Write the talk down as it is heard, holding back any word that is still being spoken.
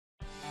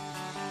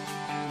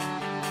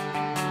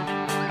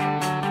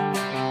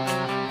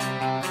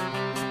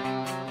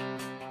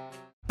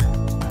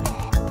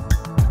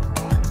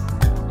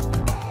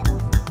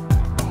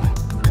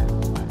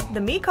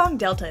The Mekong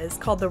Delta is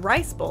called the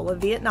Rice Bowl of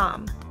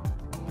Vietnam.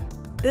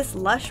 This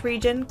lush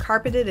region,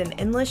 carpeted in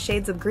endless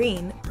shades of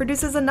green,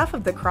 produces enough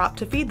of the crop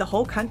to feed the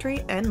whole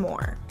country and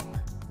more.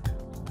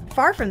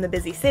 Far from the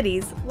busy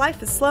cities,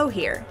 life is slow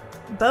here.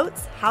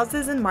 Boats,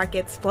 houses, and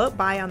markets float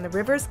by on the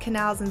rivers,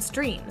 canals, and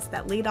streams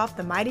that lead off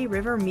the mighty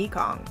river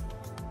Mekong.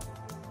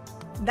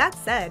 That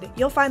said,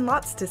 you'll find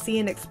lots to see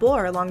and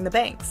explore along the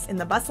banks, in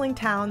the bustling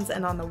towns,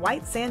 and on the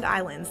white sand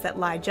islands that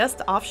lie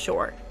just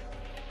offshore.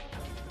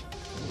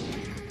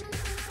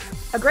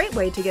 A great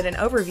way to get an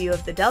overview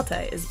of the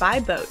Delta is by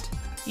boat.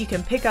 You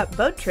can pick up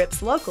boat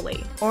trips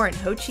locally or in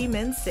Ho Chi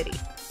Minh City.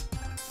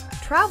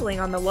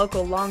 Traveling on the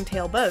local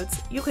long-tail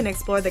boats, you can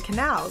explore the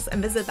canals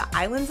and visit the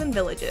islands and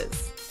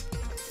villages.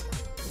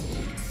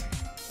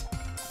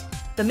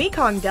 The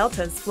Mekong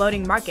Delta's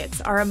floating markets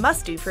are a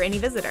must-do for any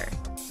visitor.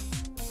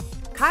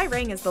 Kai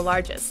Rang is the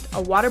largest,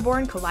 a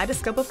waterborne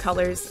kaleidoscope of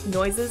colors,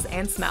 noises,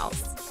 and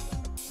smells.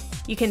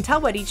 You can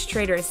tell what each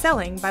trader is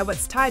selling by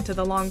what's tied to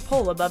the long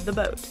pole above the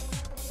boat.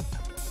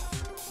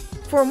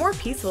 For a more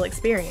peaceful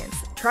experience,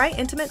 try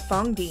Intimate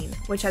Phong Dien,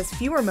 which has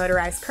fewer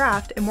motorized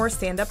craft and more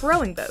stand-up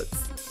rowing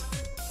boats.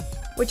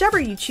 Whichever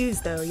you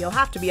choose though, you'll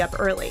have to be up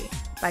early.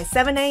 By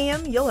 7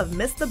 a.m., you'll have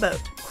missed the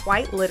boat,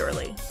 quite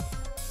literally.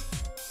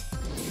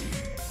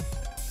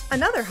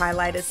 Another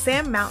highlight is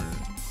Sam Mountain.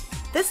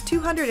 This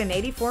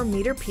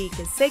 284-meter peak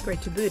is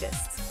sacred to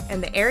Buddhists,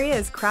 and the area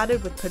is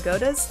crowded with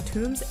pagodas,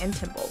 tombs, and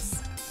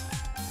temples.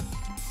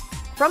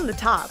 From the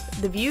top,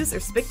 the views are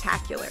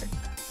spectacular.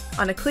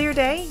 On a clear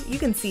day, you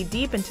can see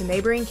deep into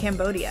neighboring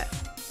Cambodia.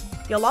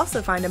 You'll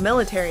also find a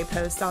military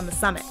post on the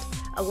summit,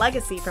 a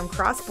legacy from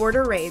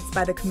cross-border raids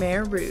by the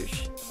Khmer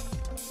Rouge.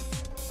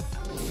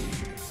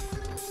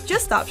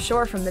 Just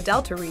offshore from the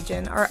Delta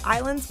region are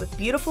islands with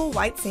beautiful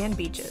white sand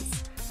beaches.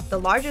 The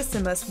largest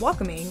and most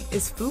welcoming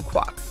is Phu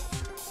Quoc.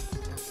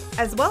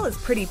 As well as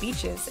pretty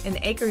beaches and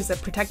acres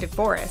of protected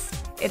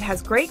forest, it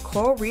has great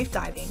coral reef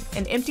diving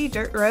and empty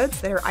dirt roads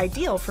that are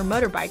ideal for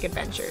motorbike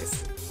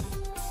adventures.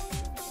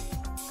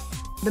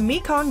 The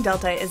Mekong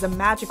Delta is a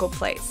magical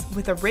place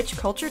with a rich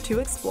culture to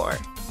explore.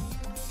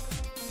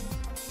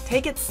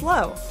 Take it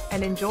slow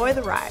and enjoy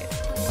the ride.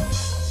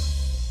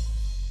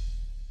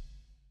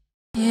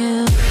 Yeah.